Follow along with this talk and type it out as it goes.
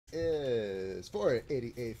is for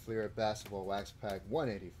 88 Fleer Basketball Wax Pack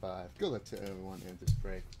 185. Good luck to everyone in this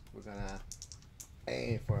break. We're gonna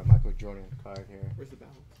aim for a Michael Jordan card here. Where's the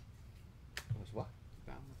balance? Where's what?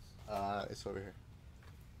 Balance. It's over here.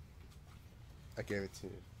 I gave it to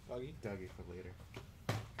Dougie? Dougie for later.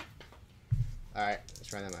 Alright,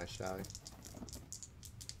 let's run that match, shall we?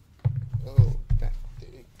 Oh, that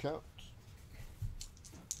didn't count.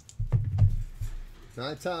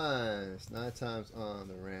 9 times. 9 times on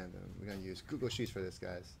the random. We're going to use Google Sheets for this,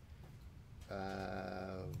 guys.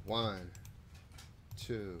 1,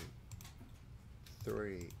 2,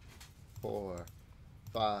 3, 4,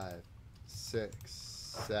 5,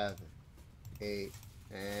 6, 7, 8,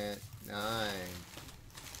 and 9.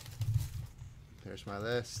 There's my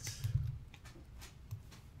list.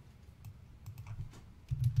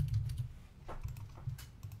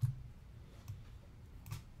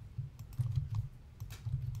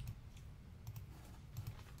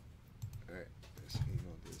 Alright, let's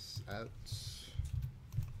email this out.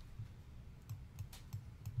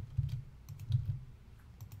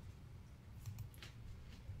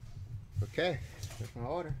 Okay, there's my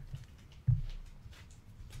order.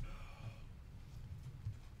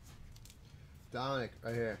 Dominic,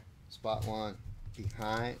 right here, spot 1,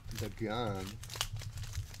 behind the gun.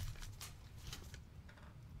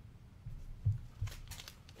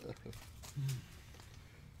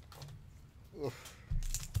 Oof.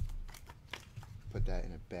 Put that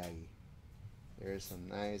in a baggie. There's some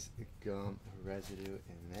nice gum residue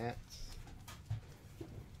in that.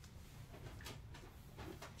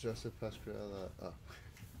 Joseph Pasquarella. Oh.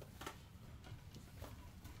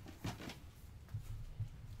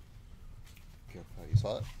 Good. You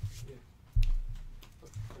saw it? Yeah.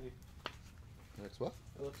 Looks pretty. Looks what?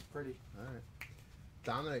 It looks pretty. Alright.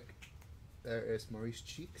 Dominic. There is Maurice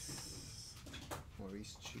Cheeks.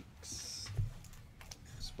 Maurice Cheeks.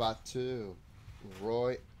 Spot 2.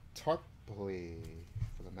 Roy Tarpley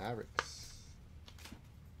for the Mavericks.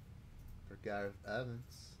 For Gareth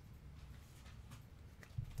Evans.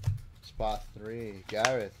 Spot 3.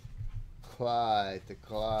 Gareth. Clyde the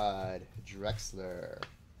Clyde Drexler.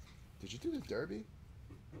 Did you do the Derby?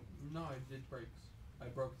 No, I did breaks. I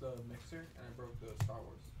broke the mixer and I broke the Star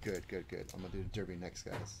Wars. Good, good, good. I'm going to do the Derby next,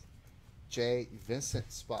 guys. Jay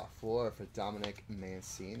Vincent, spot 4 for Dominic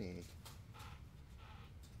Mancini.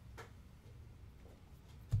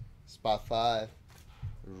 Spot 5,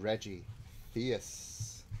 Reggie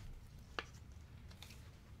Theus.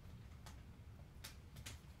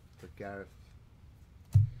 For Gareth.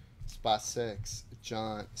 Spot 6,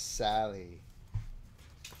 John Sally.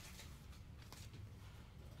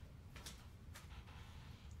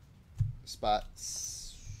 Spot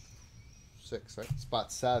 6, right?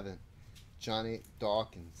 Spot 7, Johnny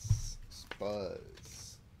Dawkins.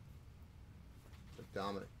 Spurs. For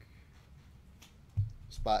Dominic.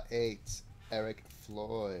 Spot 8, Eric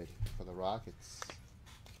Floyd for the Rockets.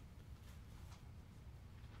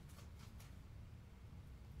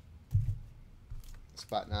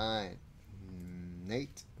 Spot 9,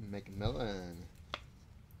 Nate McMillan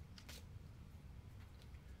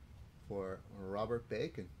for Robert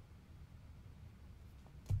Bacon.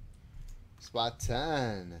 Spot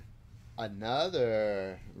 10,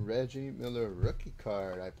 another Reggie Miller rookie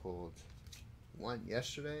card I pulled. One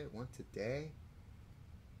yesterday, one today.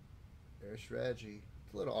 There's Reggie.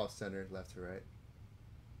 A little off-centered, left to right.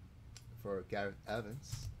 For Gareth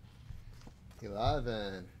Evans.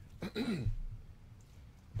 11.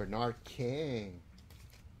 Bernard King.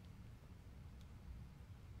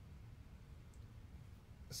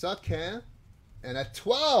 Sup, Cam? And at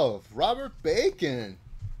 12, Robert Bacon.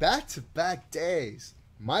 Back-to-back days.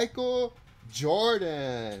 Michael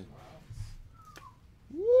Jordan.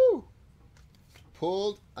 Woo!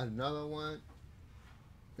 Pulled another one.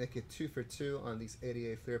 Make it 2 for 2 on these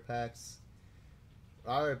 88 Fleer packs.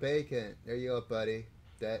 Robert Bacon, there you go, buddy.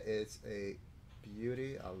 That is a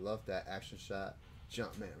beauty. I love that action shot.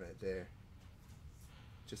 Jump man right there.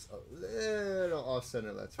 Just a little off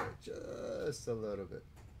center, let's right. Just a little bit.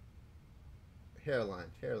 Hairline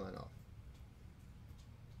off.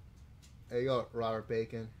 There you go, Robert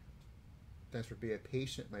Bacon. Thanks for being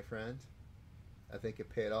patient, my friend. I think it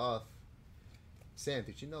paid off. Sam,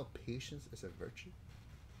 did you know patience is a virtue?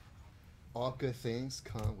 All good things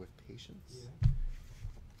come with patience. Yeah.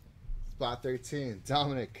 Spot 13,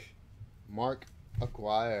 Dominic Mark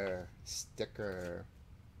Aguirre sticker.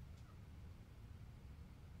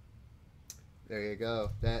 There you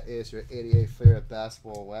go. That is your 88 Fleer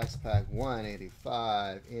Basketball Wax Pack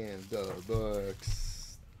 185 in the books.